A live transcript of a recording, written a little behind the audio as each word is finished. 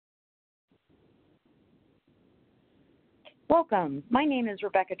Welcome. My name is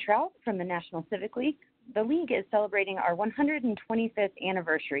Rebecca Trout from the National Civic League. The League is celebrating our 125th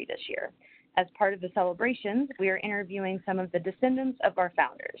anniversary this year. As part of the celebrations, we are interviewing some of the descendants of our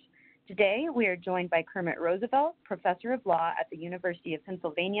founders. Today, we are joined by Kermit Roosevelt, professor of law at the University of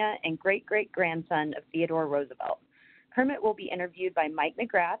Pennsylvania and great-great-grandson of Theodore Roosevelt. Kermit will be interviewed by Mike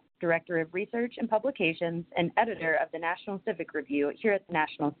McGrath, Director of Research and Publications and editor of the National Civic Review here at the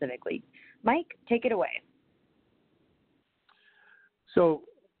National Civic League. Mike, take it away. So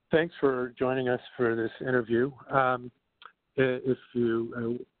thanks for joining us for this interview. The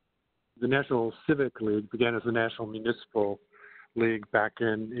National Civic League began as the National Municipal League back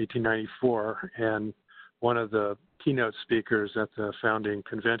in 1894, and one of the keynote speakers at the founding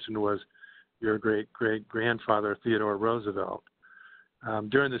convention was your great-great-grandfather, Theodore Roosevelt.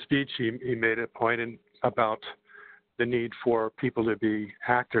 During the speech, he made a point about the need for people to be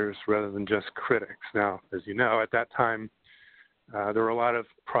actors rather than just critics. Now, as you know, at that time, there were a lot of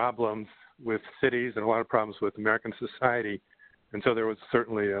problems with cities and a lot of problems with American society, and so there was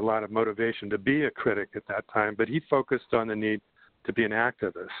certainly a lot of motivation to be a critic at that time, but he focused on the need to be an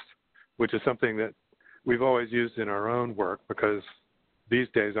activist, which is something that we've always used in our own work, because these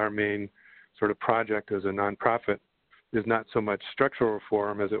days our main sort of project as a nonprofit is not so much structural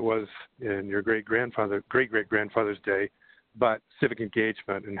reform as it was in your great-great-grandfather's day, but civic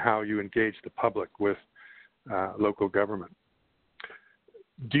engagement and how you engage the public with local government.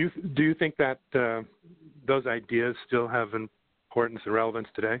 Do you think that those ideas still have importance and relevance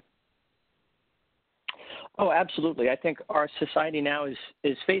today? Oh, absolutely. I think our society now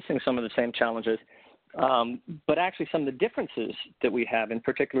is facing some of the same challenges, but actually some of the differences that we have, in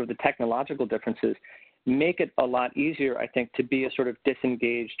particular the technological differences, make it a lot easier, I think, to be a sort of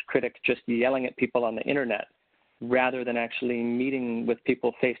disengaged critic just yelling at people on the internet, rather than actually meeting with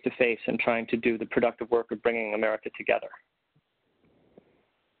people face to face and trying to do the productive work of bringing America together.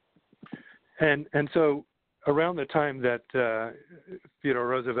 And so around the time that Theodore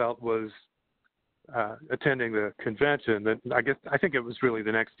Roosevelt was attending the convention, I think it was really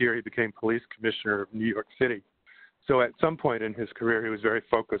the next year he became police commissioner of New York City. So at some point in his career, he was very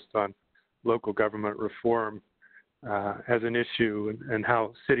focused on local government reform as an issue and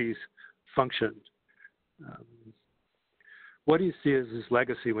how cities functioned. What do you see as his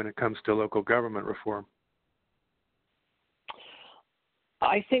legacy when it comes to local government reform?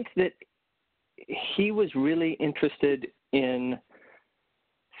 I think that he was really interested in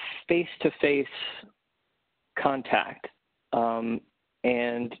face-to-face contact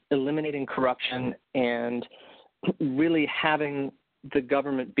and eliminating corruption and really having the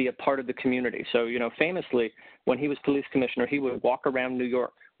government be a part of the community. So, famously, when he was police commissioner, he would walk around New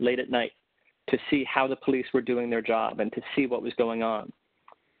York late at night to see how the police were doing their job and to see what was going on.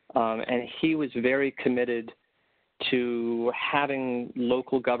 And he was very committed to having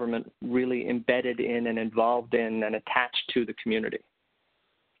local government really embedded in and involved in and attached to the community.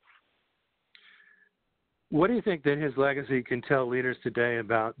 What do you think that his legacy can tell leaders today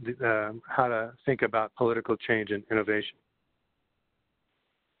about how to think about political change and innovation?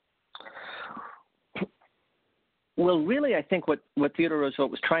 Well, really, I think what Theodore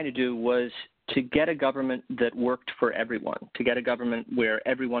Roosevelt was trying to do was to get a government that worked for everyone, to get a government where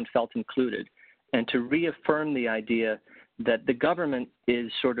everyone felt included, and to reaffirm the idea that the government is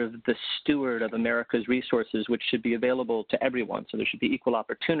sort of the steward of America's resources, which should be available to everyone. So there should be equal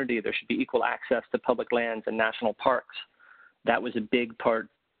opportunity, there should be equal access to public lands and national parks. That was a big part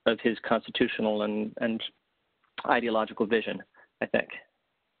of his constitutional and ideological vision, I think.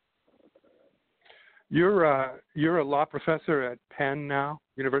 You're a law professor at Penn now,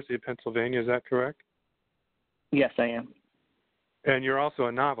 University of Pennsylvania, is that correct? Yes, I am. And you're also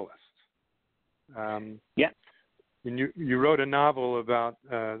a novelist. Yeah. And you wrote a novel about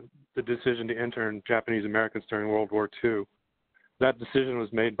the decision to intern Japanese Americans during World War II. That decision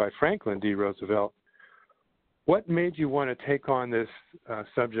was made by Franklin D. Roosevelt. What made you want to take on this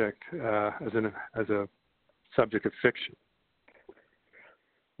subject as a subject of fiction?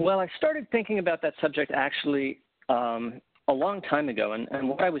 Well, I started thinking about that subject actually a long time ago, and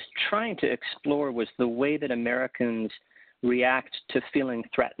what I was trying to explore was the way that Americans react to feeling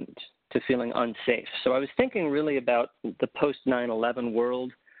threatened, to feeling unsafe. So I was thinking really about the post-9/11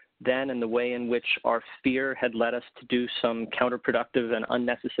 world then and the way in which our fear had led us to do some counterproductive and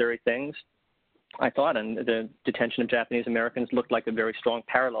unnecessary things. I thought, and the detention of Japanese Americans looked like a very strong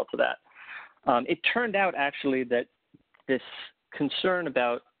parallel to that. It turned out actually that this concern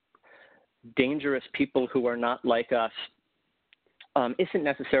about dangerous people who are not like us isn't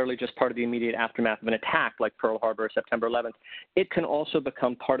necessarily just part of the immediate aftermath of an attack like Pearl Harbor or September 11th. It can also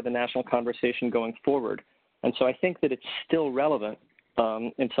become part of the national conversation going forward And so I think that it's still relevant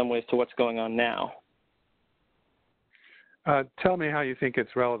in some ways to what's going on now. Tell me how you think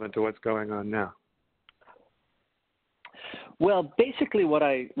it's relevant to what's going on now. Well, basically what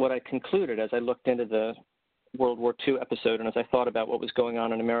I concluded as I looked into the World War II episode and as I thought about what was going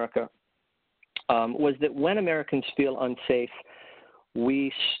on in America was that when Americans feel unsafe,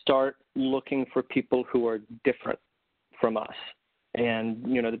 we start looking for people who are different from us. And,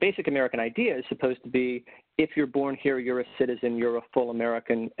 you know, the basic American idea is supposed to be, if you're born here, you're a citizen, you're a full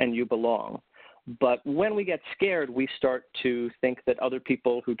American, and you belong. But when we get scared, we start to think that other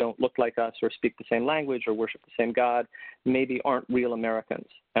people who don't look like us or speak the same language or worship the same God maybe aren't real Americans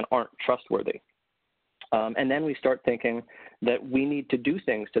and aren't trustworthy. And then we start thinking that we need to do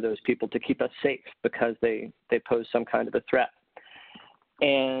things to those people to keep us safe because they pose some kind of a threat.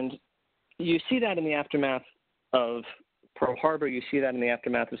 And you see that in the aftermath of Pearl Harbor. You see that in the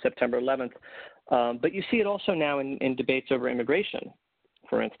aftermath of September 11th. But you see it also now in debates over immigration,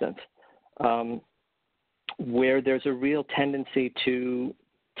 for instance, where there's a real tendency to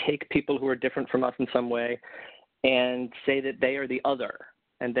take people who are different from us in some way and say that they are the other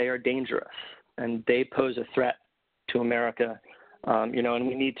and they are dangerous and they pose a threat to America, you know, and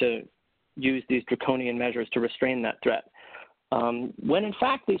we need to use these draconian measures to restrain that threat. When in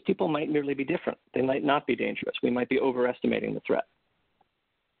fact, these people might merely be different. They might not be dangerous. We might be overestimating the threat.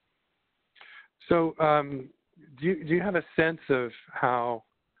 So do you have a sense of how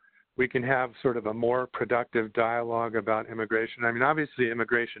we can have sort of a more productive dialogue about immigration? I mean, obviously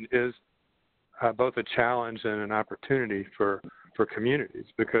immigration is both a challenge and an opportunity for communities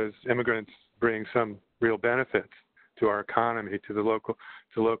because immigrants bring some real benefits to our economy, to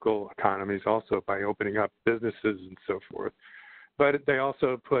local economies also by opening up businesses and so forth. But they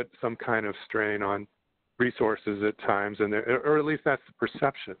also put some kind of strain on resources at times, or at least that's the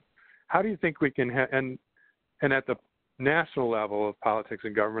perception. How do you think we can, and at the national level of politics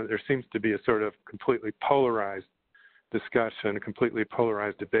and government, there seems to be a sort of completely polarized discussion, a completely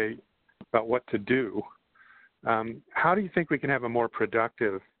polarized debate about what to do. How do you think we can have a more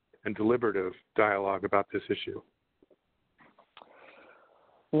productive and deliberative dialogue about this issue?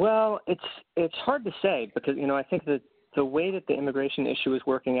 Well, it's hard to say because, you know, I think that the way that the immigration issue is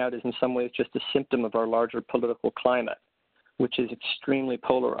working out is in some ways just a symptom of our larger political climate, which is extremely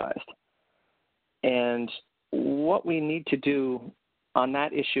polarized. And what we need to do on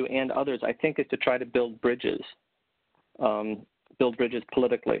that issue and others, I think, is to try to build bridges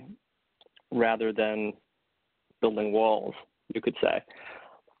politically rather than building walls, you could say.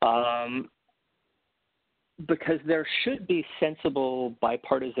 Because there should be sensible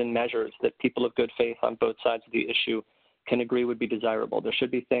bipartisan measures that people of good faith on both sides of the issue can agree would be desirable. There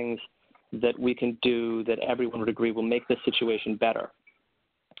should be things that we can do that everyone would agree will make the situation better.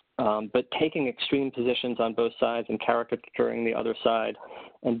 But taking extreme positions on both sides and caricaturing the other side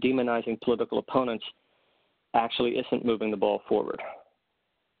and demonizing political opponents actually isn't moving the ball forward.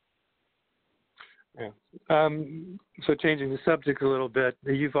 Yeah. So changing the subject a little bit,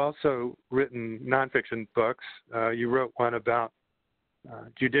 you've also written nonfiction books. You wrote one about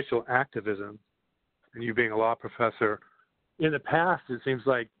judicial activism, and you being a law professor. In the past, it seems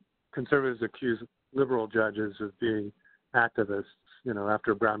like conservatives accuse liberal judges of being activists, you know,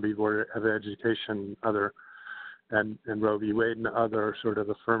 after Brown v. Board of Education, and Roe v. Wade and other sort of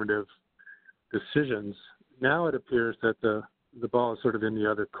affirmative decisions. Now it appears that the ball is sort of in the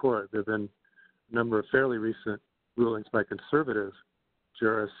other court. There have been a number of fairly recent rulings by conservative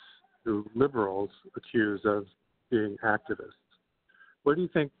jurists who liberals accuse of being activists. How do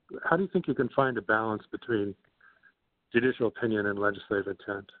you think you can find a balance between judicial opinion and legislative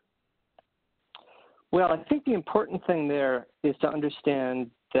intent? Well, I think the important thing there is to understand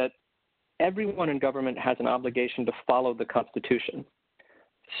that everyone in government has an obligation to follow the Constitution.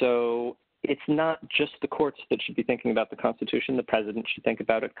 So it's not just the courts that should be thinking about the Constitution. The president should think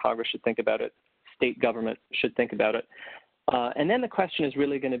about it. Congress should think about it. State government should think about it. And then the question is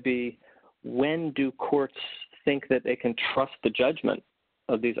really going to be, when do courts think that they can trust the judgment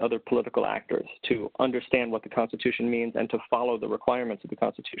of these other political actors to understand what the Constitution means and to follow the requirements of the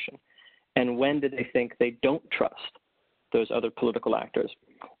Constitution? And when do they think they don't trust those other political actors?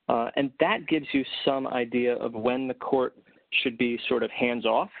 And that gives you some idea of when the court should be sort of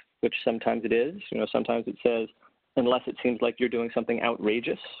hands-off, which sometimes it is. You know, sometimes it says, unless it seems like you're doing something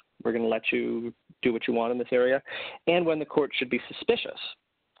outrageous, we're going to let you do what you want in this area. And when the court should be suspicious,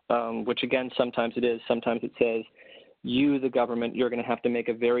 which again, sometimes it is. Sometimes it says, you, the government, you're going to have to make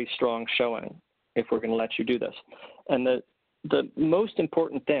a very strong showing if we're going to let you do this. And the most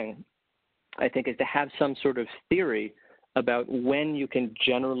important thing, I think, is to have some sort of theory about when you can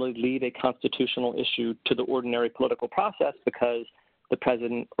generally leave a constitutional issue to the ordinary political process because the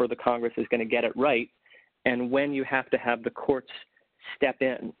president or the Congress is going to get it right, and when you have to have the courts step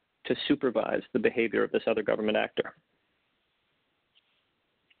in to supervise the behavior of this other government actor.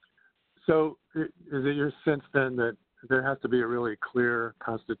 So is it your sense then that there has to be a really clear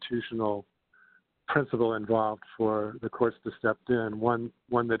constitutional principle involved for the courts to step in, one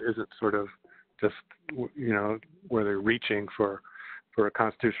that isn't sort of just, where they're reaching for a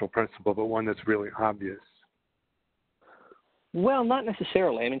constitutional principle, but one that's really obvious? Well, not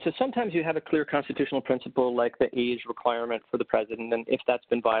necessarily. I mean, so sometimes you have a clear constitutional principle like the age requirement for the president, and if that's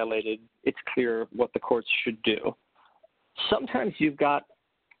been violated, it's clear what the courts should do. Sometimes you've got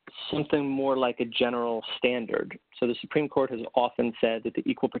something more like a general standard. So the Supreme Court has often said that the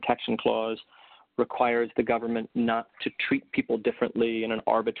Equal Protection Clause requires the government not to treat people differently in an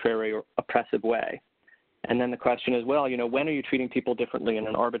arbitrary or oppressive way. And then the question is, well, when are you treating people differently in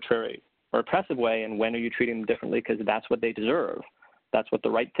an arbitrary or oppressive way, and when are you treating them differently because that's what they deserve? That's what the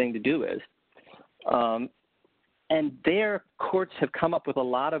right thing to do is. And their courts have come up with a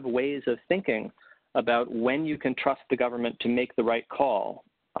lot of ways of thinking about when you can trust the government to make the right call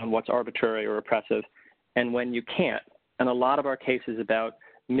on what's arbitrary or oppressive and when you can't. And a lot of our cases about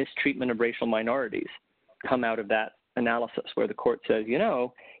mistreatment of racial minorities come out of that analysis where the court says,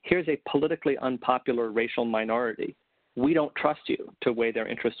 here's a politically unpopular racial minority. We don't trust you to weigh their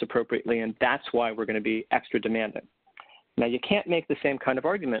interests appropriately, and that's why we're going to be extra demanding. Now, you can't make the same kind of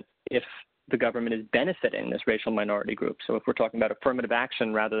argument if the government is benefiting this racial minority group. So if we're talking about affirmative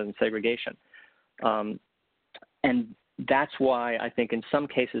action rather than segregation. And that's why I think in some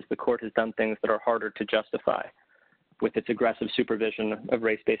cases the court has done things that are harder to justify with its aggressive supervision of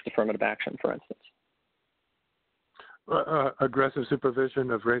race-based affirmative action, for instance. Aggressive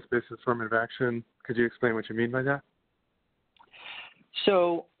supervision of race-based affirmative action. Could you explain what you mean by that?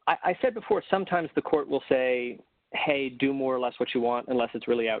 So I said before, sometimes the court will say, hey, do more or less what you want unless it's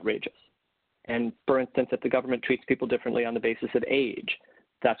really outrageous. And for instance, if the government treats people differently on the basis of age,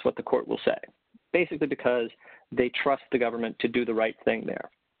 that's what the court will say, basically because they trust the government to do the right thing there.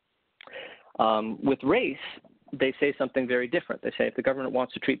 With race, they say something very different. They say if the government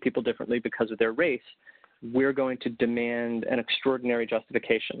wants to treat people differently because of their race, we're going to demand an extraordinary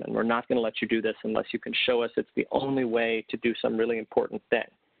justification, and we're not going to let you do this unless you can show us it's the only way to do some really important thing.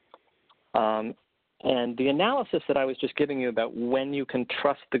 And the analysis that I was just giving you about when you can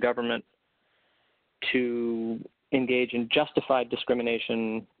trust the government to engage in justified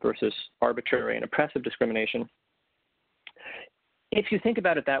discrimination versus arbitrary and oppressive discrimination, if you think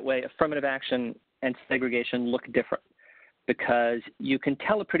about it that way, affirmative action and segregation look different, because you can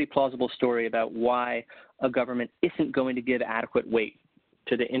tell a pretty plausible story about why a government isn't going to give adequate weight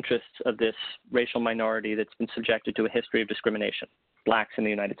to the interests of this racial minority that's been subjected to a history of discrimination, blacks in the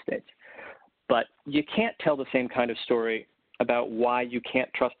United States. But you can't tell the same kind of story about why you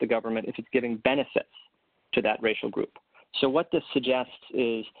can't trust the government if it's giving benefits to that racial group. So what this suggests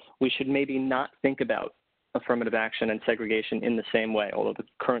is we should maybe not think about affirmative action and segregation in the same way, although the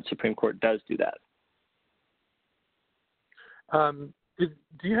current Supreme Court does do that. Do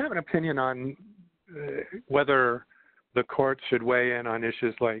you have an opinion on whether the courts should weigh in on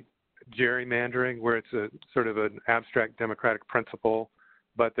issues like gerrymandering, where it's a sort of an abstract democratic principle,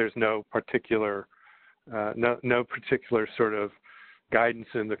 but there's no particular sort of guidance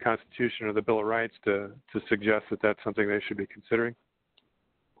in the Constitution or the Bill of Rights to suggest that that's something they should be considering?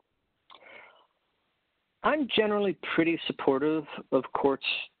 I'm generally pretty supportive of courts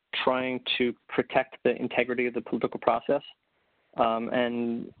trying to protect the integrity of the political process.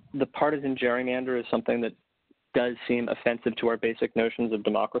 And the partisan gerrymander is something that does seem offensive to our basic notions of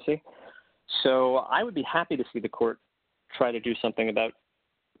democracy. So I would be happy to see the court try to do something about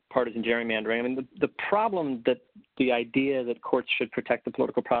partisan gerrymandering. I mean, the problem that the idea that courts should protect the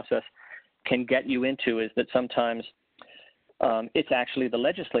political process can get you into is that sometimes it's actually the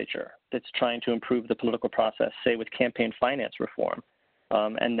legislature that's trying to improve the political process, say with campaign finance reform.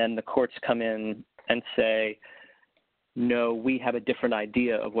 And then the courts come in and say, no, we have a different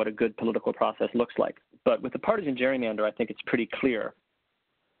idea of what a good political process looks like. But with the partisan gerrymander, I think it's pretty clear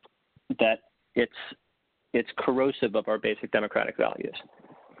that it's corrosive of our basic democratic values.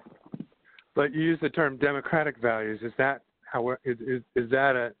 But you use the term democratic values. Is that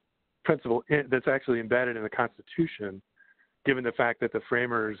a principle that's actually embedded in the Constitution, given the fact that the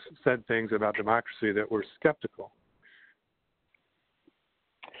framers said things about democracy that were skeptical?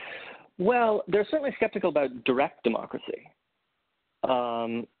 Well, they're certainly skeptical about direct democracy.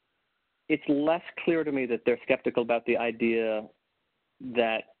 It's less clear to me that they're skeptical about the idea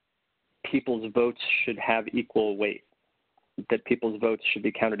that people's votes should have equal weight. that people's votes should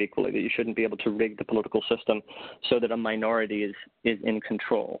be counted equally, that you shouldn't be able to rig the political system so that a minority is in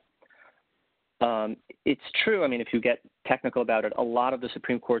control. It's true, I mean, if you get technical about it, a lot of the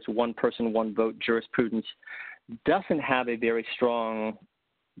Supreme Court's one person, one vote jurisprudence doesn't have a very strong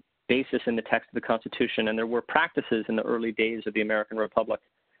basis in the text of the Constitution, and there were practices in the early days of the American Republic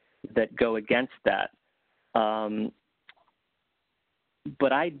that go against that.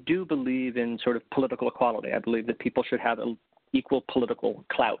 But I do believe in sort of political equality. I believe that people should have equal political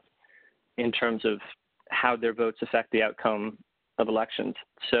clout in terms of how their votes affect the outcome of elections.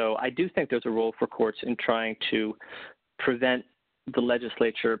 So I do think there's a role for courts in trying to prevent the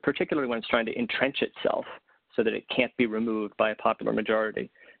legislature, particularly when it's trying to entrench itself so that it can't be removed by a popular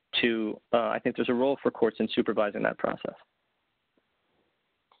majority, I think there's a role for courts in supervising that process.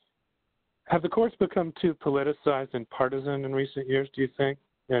 Have the courts become too politicized and partisan in recent years, do you think?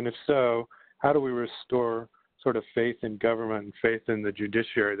 And if so, how do we restore sort of faith in government and faith in the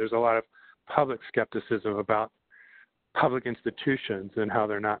judiciary? There's a lot of public skepticism about public institutions and how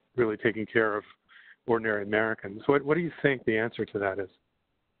they're not really taking care of ordinary Americans. What do you think the answer to that is?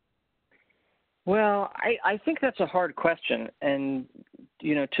 Well, I think that's a hard question. And,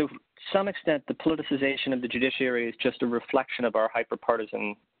 you know, to some extent, the politicization of the judiciary is just a reflection of our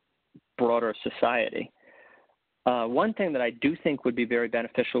hyperpartisan broader society. One thing that I do think would be very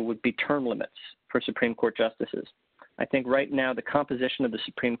beneficial would be term limits for Supreme Court justices. I think right now the composition of the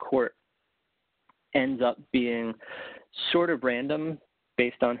Supreme Court ends up being sort of random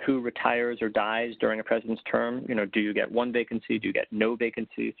based on who retires or dies during a president's term. You know, do you get one vacancy? Do you get no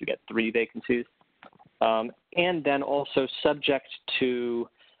vacancies? Do you get 3 vacancies? And then also subject to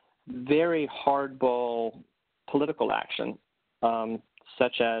very hardball political action,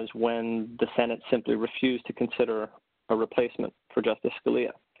 such as when the Senate simply refused to consider a replacement for Justice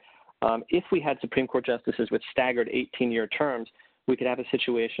Scalia. If we had Supreme Court justices with staggered 18-year terms, we could have a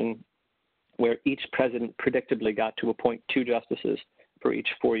situation where each president predictably got to appoint 2 justices for each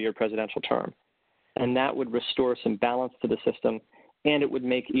 4-year presidential term. And that would restore some balance to the system, and it would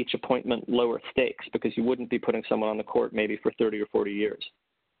make each appointment lower stakes because you wouldn't be putting someone on the court maybe for 30 or 40 years.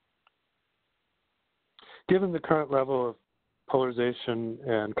 Given the current level of polarization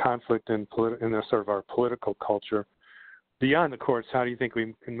and conflict in the sort of our political culture, beyond the courts, how do you think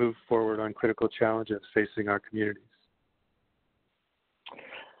we can move forward on critical challenges facing our communities?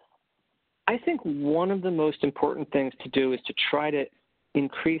 I think one of the most important things to do is to try to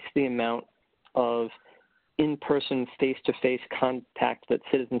increase the amount of in-person, face-to-face contact that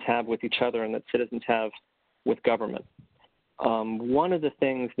citizens have with each other and that citizens have with government. One of the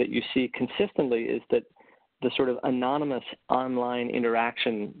things that you see consistently is that the sort of anonymous online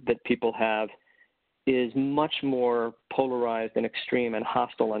interaction that people have is much more polarized and extreme and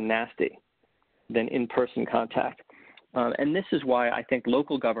hostile and nasty than in-person contact. And this is why I think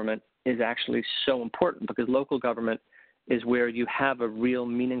local government is actually so important, because local government is where you have a real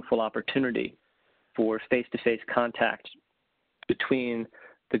meaningful opportunity for face-to-face contact between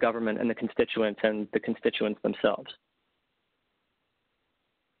the government and the constituents themselves.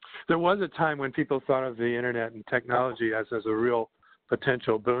 There was a time when people thought of the internet and technology as a real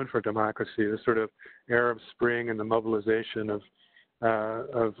potential boon for democracy, the sort of Arab Spring and the mobilization of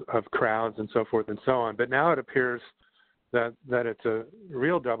crowds and so forth and so on. But now it appears that it's a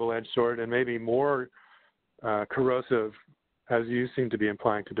real double-edged sword and maybe more corrosive, as you seem to be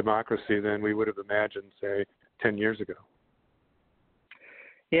implying, to democracy than we would have imagined, say, 10 years ago.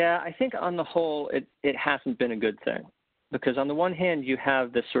 Yeah, I think on the whole, it hasn't been a good thing. Because on the one hand, you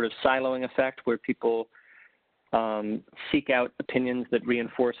have this sort of siloing effect where people seek out opinions that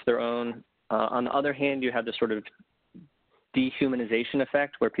reinforce their own. On the other hand, you have this sort of dehumanization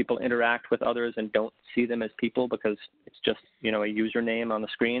effect where people interact with others and don't see them as people because it's just, you know, a username on the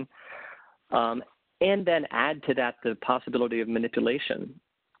screen. And then add to that the possibility of manipulation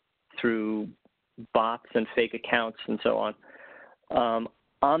through bots and fake accounts and so on.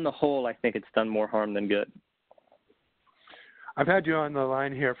 On the whole, I think it's done more harm than good. I've had you on the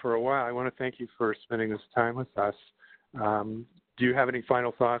line here for a while. I want to thank you for spending this time with us. Do you have any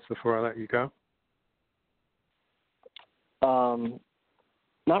final thoughts before I let you go?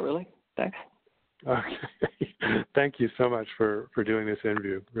 Not really. Thanks. Okay. Thank you so much for doing this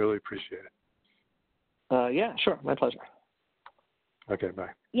interview. Really appreciate it. Yeah, sure. My pleasure. Okay, bye.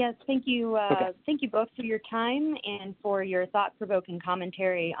 Yes, thank you. Okay. Thank you both for your time and for your thought-provoking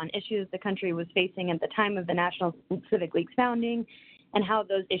commentary on issues the country was facing at the time of the National Civic League's founding and how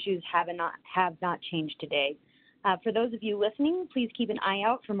those issues have not changed today. For those of you listening, please keep an eye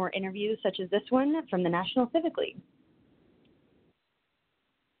out for more interviews such as this one from the National Civic League.